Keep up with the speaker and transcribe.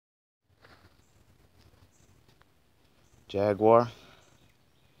Jaguar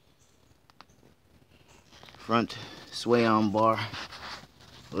front sway arm bar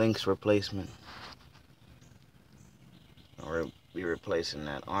links replacement. I'll be replacing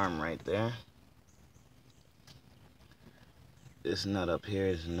that arm right there. This nut up here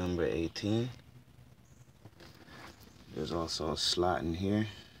is number 18. There's also a slot in here.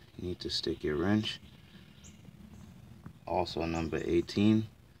 You need to stick your wrench. Also number 18.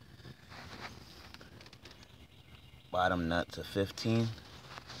 Bottom nuts are 15.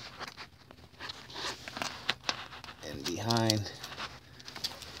 And behind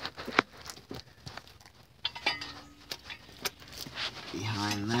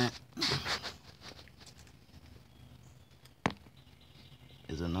that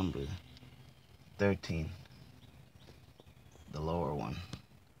is a number 13, the lower one.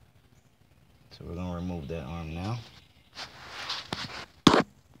 So we're gonna remove that arm now.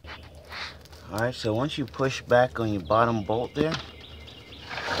 Alright, so once you push back on your bottom bolt there,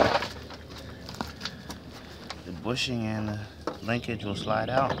 the bushing and the linkage will slide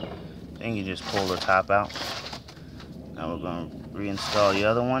out. Then you just pull the top out. Now we're going to reinstall the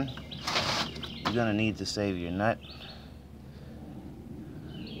other one. You're going to need to save your nut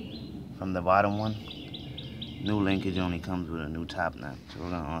from the bottom one. New linkage only comes with a new top nut. So we're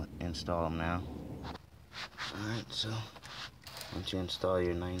going to install them now. Alright, so once you install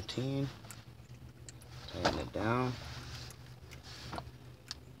your 19, tighten it down.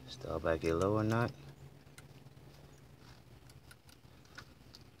 Install back your lower nut.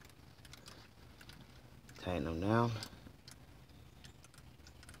 Tighten them down.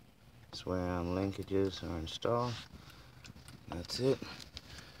 Sway arm linkages are installed. That's it.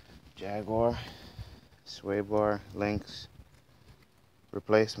 Jaguar sway bar links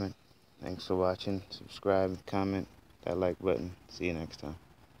replacement. Thanks for watching. Subscribe, comment, that like button. See you next time.